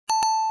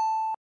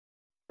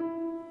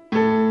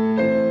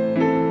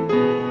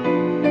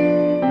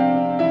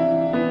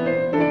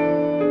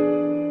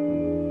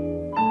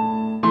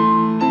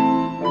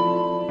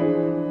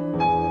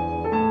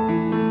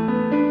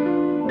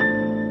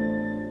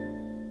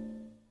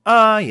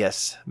Ah,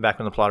 yes. Back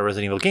when the plot of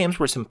Resident Evil games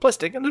were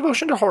simplistic and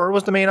devotion to horror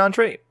was the main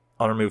entree.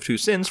 I'll remove 2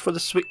 sins for the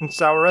sweet and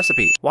sour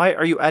recipe. Why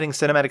are you adding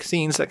cinematic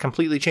scenes that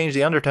completely change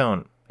the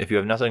undertone? If you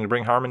have nothing to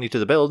bring harmony to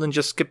the build, then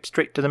just skip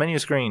straight to the menu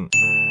screen.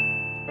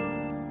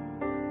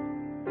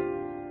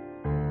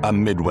 A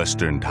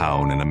Midwestern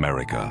town in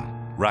America.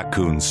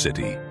 Raccoon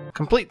City.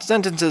 Complete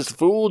sentences,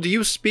 fool. Do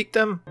you speak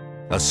them?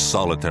 A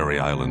solitary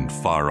island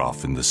far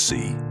off in the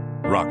sea.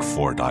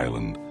 Rockfort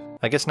Island.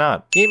 I guess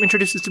not. The game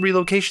introduces 3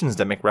 locations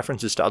that make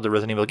references to other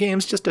Resident Evil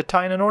games just to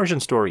tie in an origin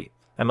story.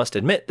 I must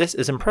admit, this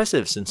is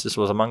impressive since this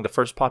was among the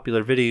first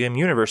popular video game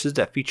universes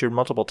that featured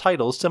multiple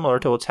titles similar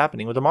to what's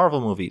happening with the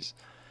Marvel movies.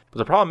 But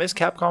the problem is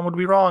Capcom would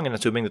be wrong in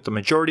assuming that the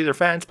majority of their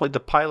fans played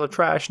the pile of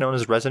trash known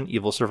as Resident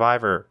Evil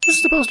Survivor. This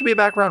is supposed to be a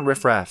background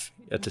riffraff,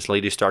 yet this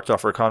lady starts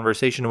off her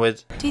conversation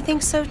with, "Do you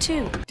think so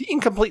too?" The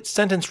incomplete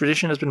sentence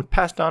tradition has been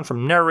passed on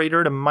from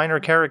narrator to minor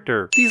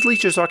character. These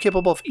leeches are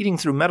capable of eating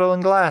through metal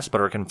and glass,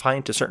 but are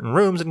confined to certain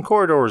rooms and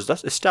corridors,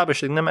 thus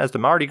establishing them as the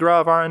Mardi Gras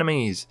of our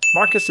enemies.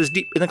 Marcus is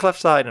deep in the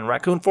cliffside in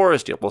Raccoon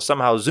Forest, yet will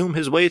somehow zoom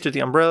his way to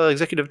the Umbrella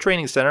Executive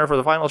Training Center for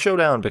the final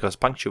showdown because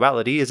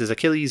punctuality is his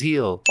Achilles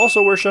heel.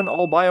 Also, we're shown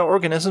all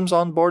bioorganisms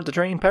on board the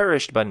train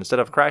perished, but instead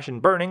of crash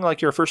and burning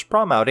like your first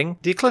prom outing,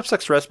 the Eclipse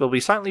Express will be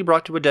silently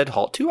brought to a dead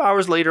halt 2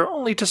 hours later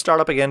only to start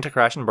up again to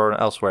crash and burn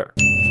elsewhere.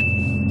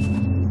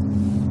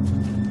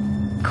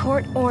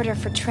 Court order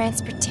for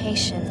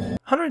transportation.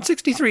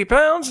 163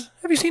 pounds?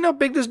 Have you seen how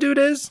big this dude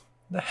is?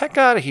 The heck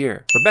out of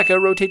here. Rebecca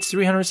rotates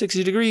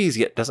 360 degrees,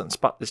 yet doesn't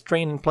spot this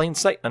train in plain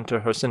sight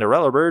until her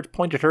Cinderella bird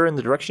pointed her in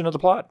the direction of the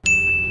plot.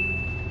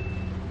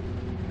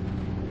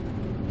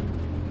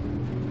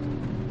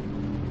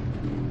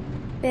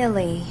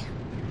 Billy.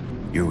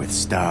 You're with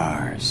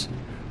stars.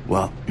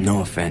 Well,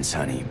 no offense,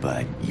 honey,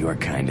 but your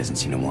kind doesn't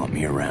seem to want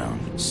me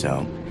around,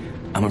 so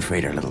I'm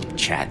afraid our little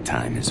chat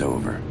time is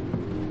over.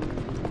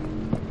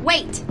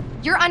 Wait!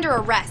 You're under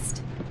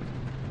arrest!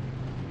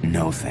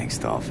 No thanks,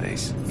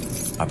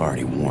 Dollface. I've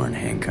already worn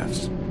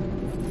handcuffs.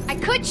 I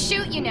could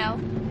shoot, you know.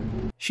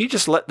 She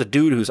just let the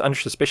dude who's under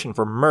suspicion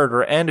for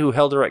murder and who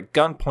held her at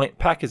gunpoint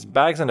pack his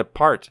bags and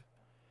depart.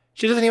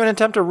 She doesn't even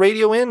attempt to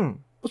radio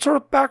in. What sort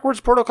of backwards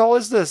protocol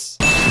is this?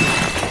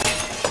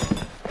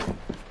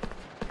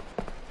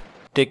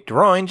 Dick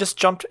Droin just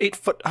jumped 8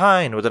 foot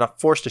high and with enough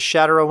force to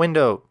shatter a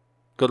window.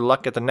 Good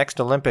luck at the next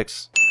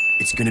Olympics.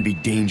 It's gonna be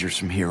dangerous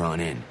from here on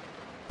in.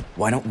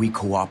 Why don't we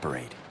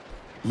cooperate?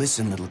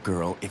 Listen, little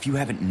girl, if you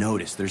haven't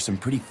noticed, there's some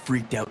pretty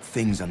freaked out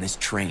things on this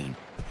train.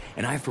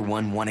 And I, for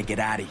one, want to get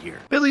out of here.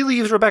 Billy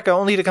leaves Rebecca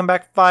only to come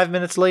back 5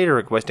 minutes later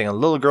requesting a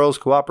little girl's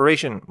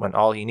cooperation when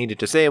all he needed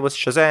to say was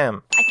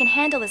Shazam. I can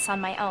handle this on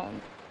my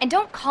own. And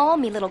don't call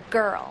me little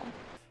girl.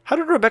 How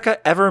did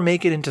Rebecca ever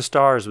make it into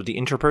stars with the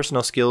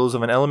interpersonal skills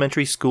of an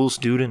elementary school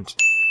student?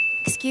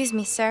 Excuse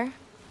me, sir.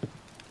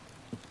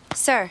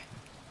 Sir.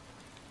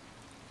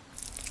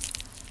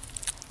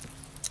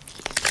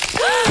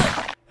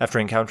 After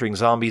encountering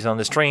zombies on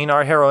this train,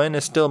 our heroine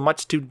is still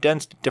much too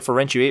dense to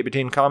differentiate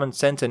between common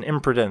sense and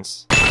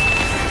imprudence.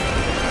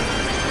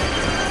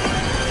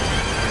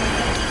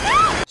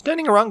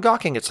 Standing around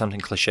gawking at something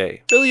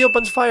cliché, Billy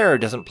opens fire,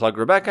 doesn't plug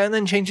Rebecca, and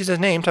then changes his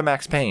name to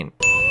Max Payne.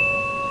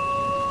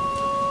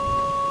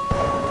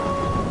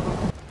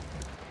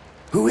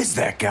 Who is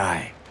that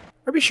guy?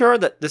 Are we sure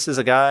that this is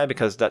a guy?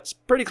 Because that's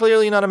pretty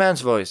clearly not a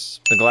man's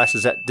voice. The glass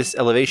is at this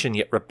elevation,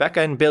 yet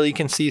Rebecca and Billy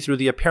can see through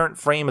the apparent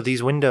frame of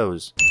these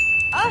windows.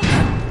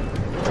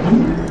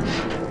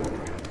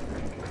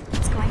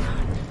 What's going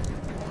on?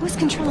 Who's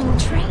controlling the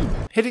train?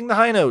 Hitting the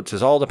high notes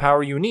is all the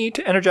power you need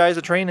to energize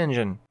a train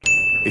engine.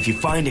 If you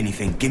find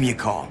anything, give me a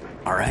call,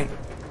 alright?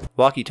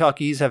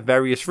 Walkie-talkies have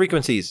various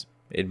frequencies.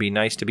 It'd be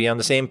nice to be on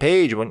the same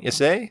page, wouldn't you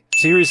say?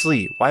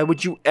 Seriously, why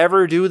would you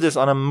ever do this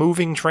on a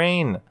moving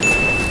train?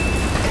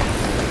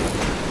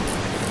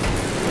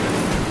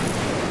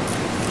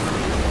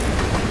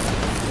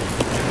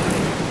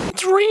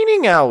 It's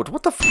raining out!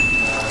 What the f-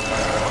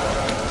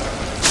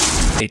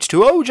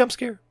 H2O jump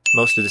scare.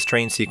 Most of this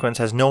train sequence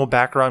has no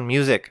background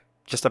music,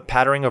 just a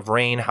pattering of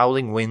rain,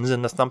 howling winds,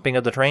 and the thumping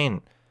of the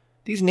train.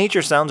 These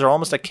nature sounds are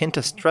almost akin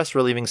to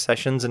stress-relieving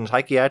sessions in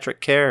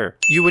psychiatric care.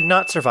 You would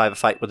not survive a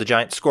fight with a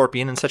giant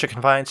scorpion in such a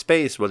confined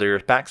space, whether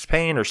you're Max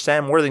Payne or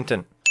Sam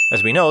Worthington.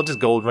 As we know, this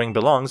gold ring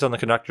belongs on the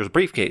conductor's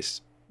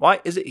briefcase. Why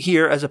is it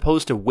here as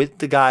opposed to with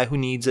the guy who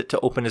needs it to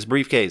open his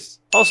briefcase?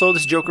 Also,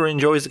 this Joker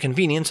enjoys the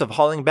convenience of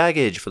hauling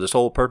baggage for the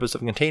sole purpose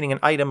of containing an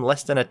item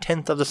less than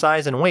 1/10 of the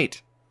size and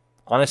weight.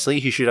 Honestly,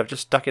 he should have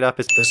just stuck it up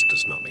his— This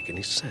does not make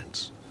any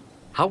sense.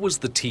 How was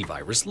the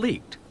T-virus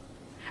leaked?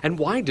 And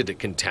why did it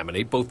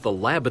contaminate both the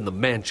lab and the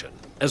mansion,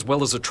 as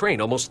well as a train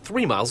almost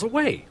 3 miles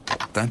away?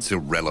 That's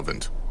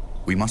irrelevant.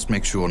 We must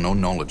make sure no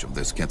knowledge of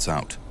this gets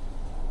out.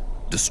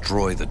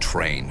 Destroy the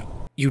train.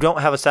 You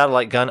don't have a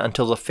satellite gun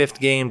until the 5th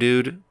game,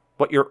 dude.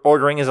 What you're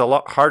ordering is a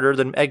lot harder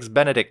than Eggs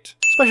Benedict.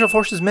 Special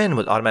Forces men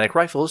with automatic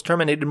rifles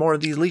terminated more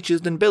of these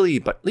leeches than Billy,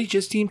 but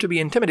leeches seem to be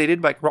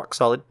intimidated by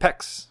rock-solid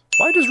pecs.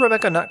 Why does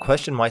Rebecca not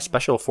question why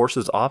Special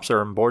Forces ops are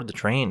on board the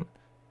train?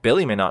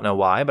 Billy may not know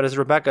why, but as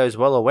Rebecca is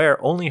well aware,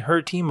 only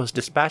her team was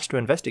dispatched to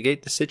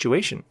investigate the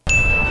situation. The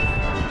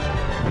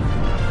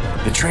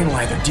train will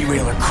either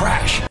derail or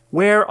crash.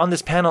 Where on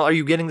this panel are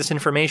you getting this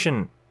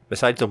information?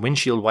 Besides the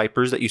windshield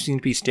wipers that you seem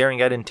to be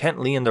staring at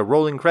intently in the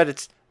rolling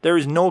credits, there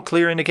is no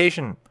clear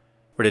indication.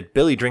 Or did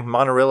Billy drink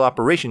monorail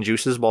operation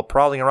juices while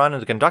prowling around in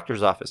the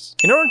conductor's office?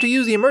 In order to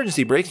use the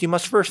emergency brakes, you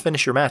must first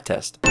finish your math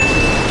test.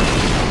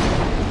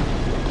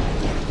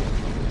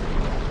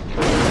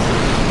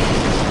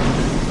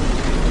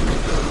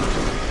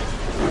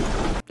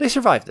 They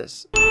survived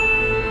this.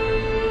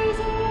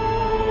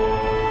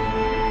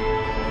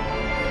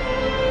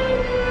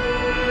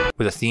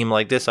 With a theme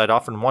like this, I'd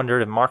often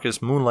wondered if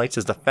Marcus moonlights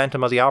as the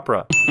Phantom of the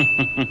Opera.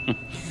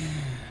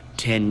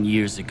 10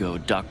 years ago,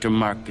 Dr.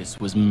 Marcus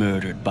was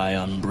murdered by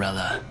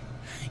Umbrella.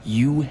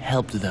 You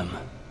helped them,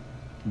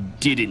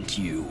 didn't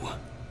you?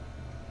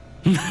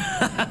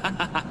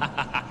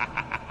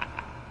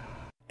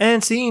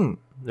 And scene.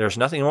 There's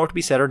nothing more to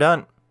be said or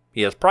done.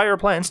 He has prior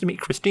plans to meet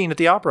Christine at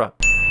the opera.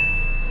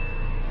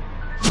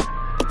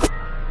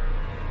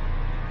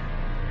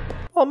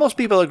 While most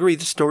people agree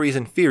the story is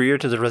inferior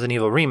to the Resident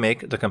Evil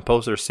remake, the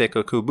composer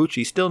Seiko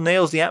Kubuchi still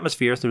nails the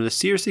atmosphere through the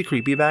seriously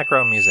creepy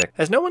background music.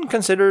 Has no one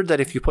considered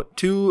that if you put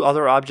two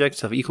other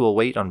objects of equal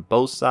weight on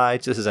both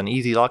sides, this is an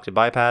easy lock to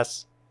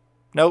bypass?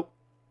 Nope.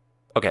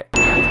 Okay.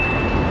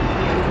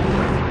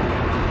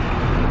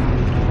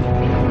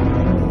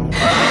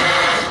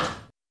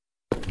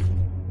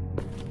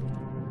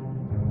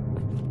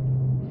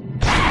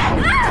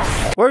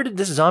 Where did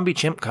this zombie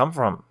chimp come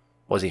from?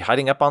 Was he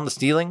hiding up on the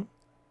ceiling?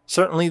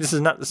 Certainly this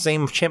is not the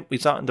same chimp we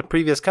saw in the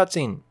previous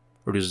cutscene.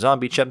 Or do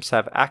zombie chimps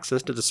have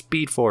access to the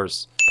Speed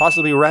Force?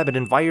 Possibly rabid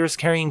and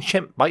virus-carrying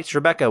chimp bites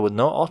Rebecca with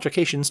no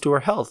altercations to her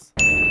health.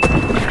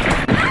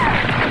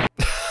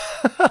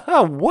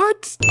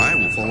 What? I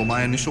will follow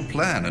my initial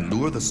plan and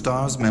lure the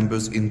STARS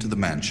members into the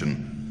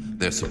mansion.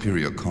 Their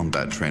superior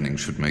combat training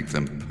should make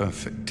them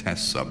perfect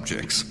test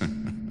subjects.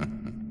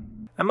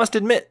 I must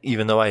admit,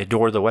 even though I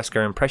adore the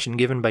Wesker impression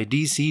given by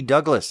DC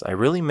Douglas, I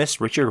really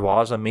miss Richard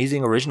Waugh's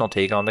amazing original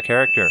take on the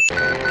character.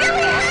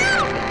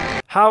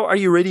 How are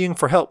you radioing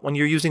for help when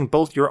you're using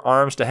both your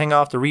arms to hang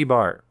off the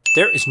rebar?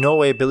 There is no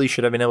way Billy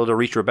should have been able to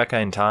reach Rebecca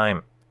in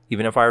time.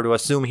 Even if I were to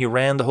assume he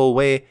ran the whole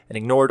way and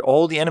ignored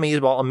all the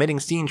enemies while emitting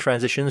scene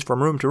transitions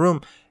from room to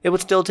room, it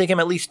would still take him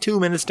at least 2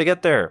 minutes to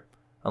get there.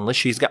 Unless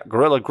she's got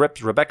gorilla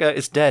grips, Rebecca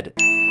is dead.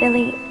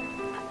 Billy,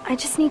 I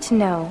just need to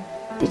know,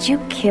 did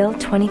you kill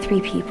 23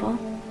 people?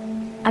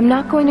 I'm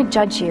not going to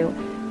judge you.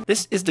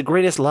 This is the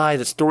greatest lie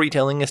that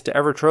storytelling is to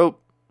ever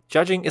trope.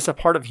 Judging is a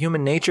part of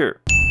human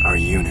nature. Our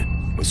unit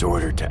was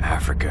ordered to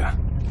Africa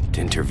to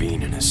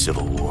intervene in a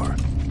civil war.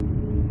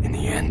 In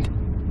the end,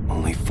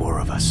 only 4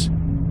 of us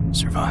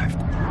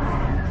survived.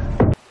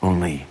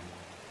 Only,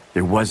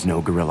 there was no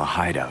guerrilla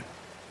hideout.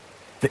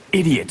 The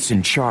idiots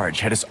in charge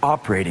had us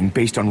operating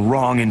based on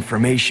wrong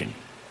information.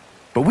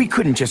 But we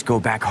couldn't just go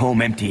back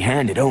home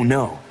empty-handed, oh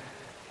no.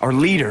 Our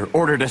leader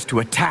ordered us to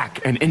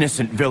attack an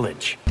innocent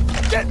village.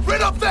 Get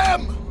rid of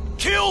them!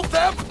 Kill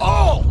them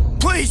all!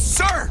 Please,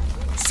 sir!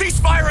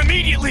 Ceasefire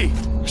immediately!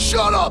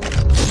 Shut up!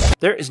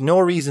 There is no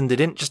reason they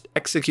didn't just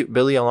execute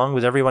Billy along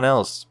with everyone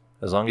else.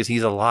 As long as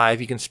he's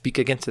alive, he can speak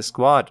against his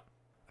squad.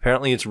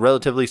 Apparently it's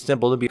relatively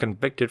simple to be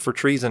convicted for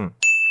treason.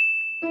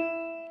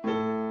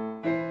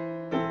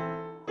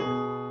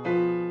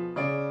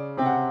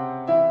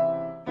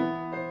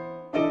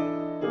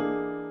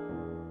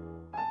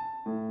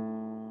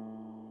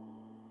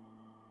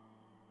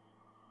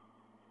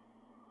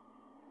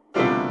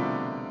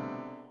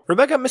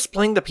 Rebecca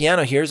misplaying the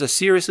piano here is a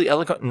seriously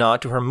eloquent nod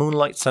to her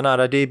Moonlight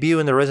Sonata debut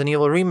in the Resident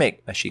Evil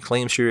remake, as she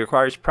claims she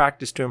requires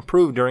practice to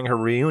improve during her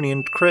reunion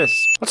with Chris.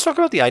 Let's talk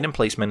about the item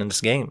placement in this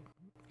game.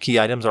 Key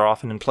items are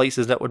often in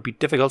places that would be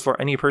difficult for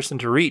any person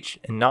to reach,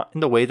 and not in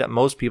the way that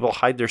most people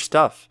hide their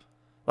stuff.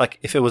 Like,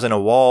 if it was in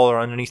a wall or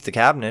underneath the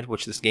cabinet,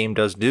 which this game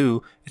does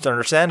do, it's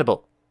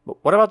understandable.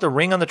 But what about the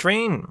ring on the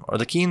train, or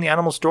the key in the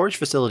animal storage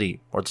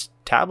facility, or the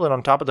tablet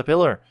on top of the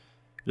pillar?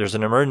 If there's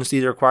an emergency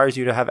that requires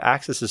you to have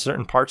access to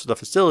certain parts of the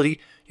facility,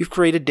 you've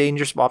created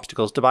dangerous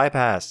obstacles to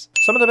bypass.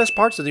 Some of the best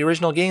parts of the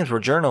original games were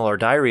journal or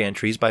diary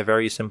entries by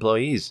various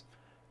employees.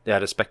 They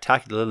had a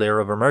spectacular layer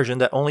of immersion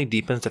that only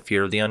deepens the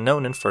fear of the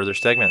unknown in further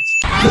segments.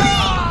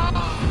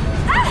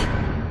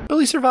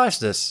 Billy survives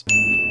this.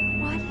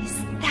 What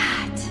is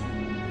that?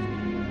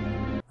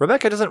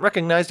 Rebecca doesn't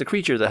recognize the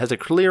creature that has a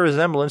clear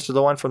resemblance to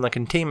the one from the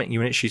containment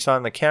unit she saw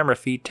in the camera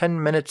feed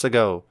 10 minutes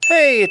ago.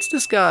 Hey, it's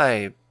this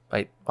guy!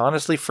 I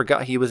honestly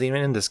forgot he was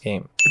even in this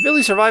game. If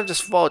Billy survived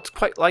this fall, it's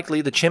quite likely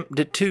the chimp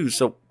did too,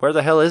 so where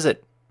the hell is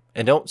it?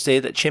 And don't say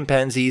that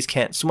chimpanzees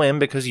can't swim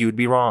because you'd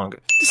be wrong.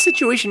 This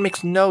situation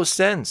makes no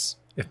sense.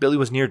 If Billy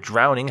was near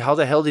drowning, how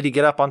the hell did he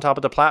get up on top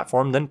of the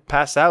platform, then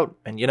pass out,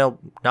 and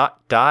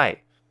not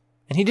die?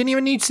 And he didn't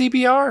even need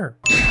CPR.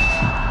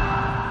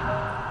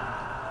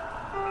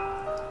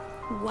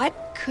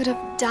 What could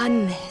have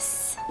done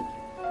this?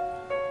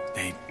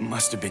 They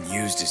must have been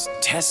used as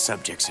test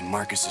subjects in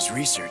Marcus's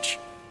research.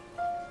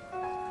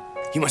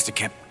 He must have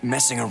kept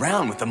messing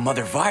around with the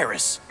mother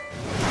virus.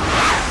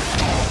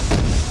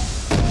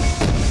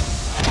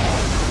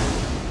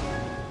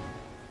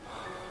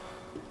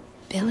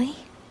 Billy?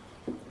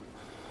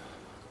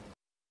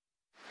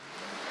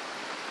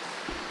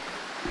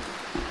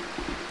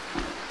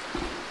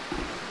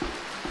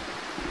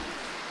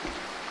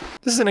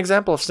 This is an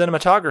example of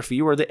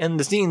cinematography where they end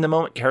the scene the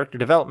moment character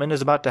development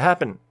is about to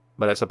happen.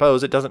 But I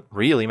suppose it doesn't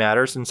really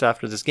matter since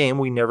after this game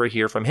we never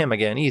hear from him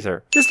again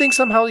either. This thing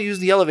somehow used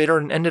the elevator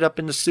and ended up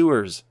in the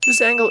sewers.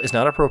 This angle is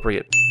not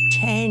appropriate.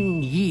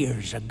 10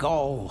 years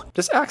ago.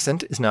 This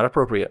accent is not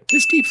appropriate.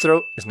 This deep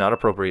throat is not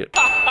appropriate.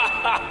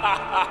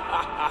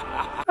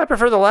 I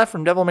prefer the laugh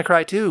from Devil May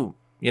Cry 2.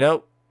 You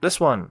know, this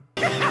one.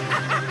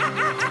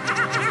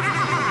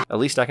 At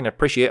least I can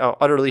appreciate how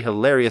utterly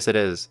hilarious it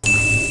is.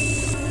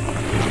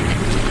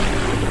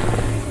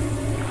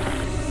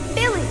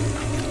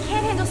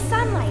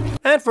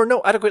 And for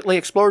no adequately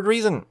explored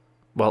reason.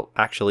 Well,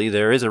 actually,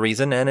 there is a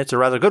reason, and it's a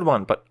rather good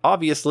one, but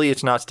obviously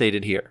it's not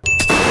stated here.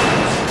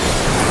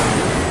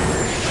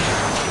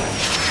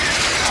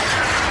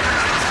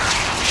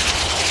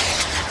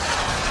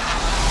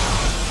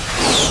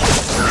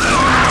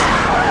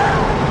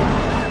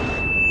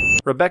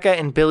 Rebecca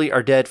and Billy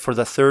are dead for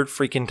the third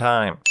freaking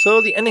time.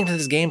 So the ending to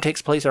this game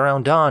takes place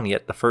around dawn,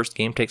 yet the first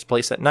game takes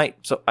place at night,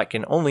 so I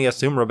can only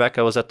assume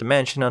Rebecca was at the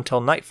mansion until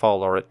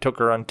nightfall, or it took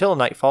her until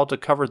nightfall to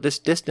cover this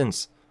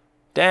distance.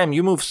 Damn,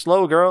 you move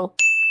slow, girl.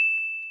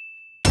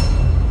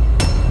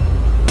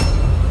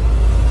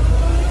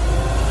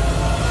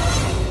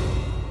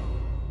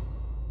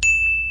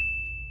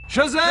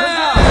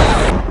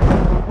 Shazam!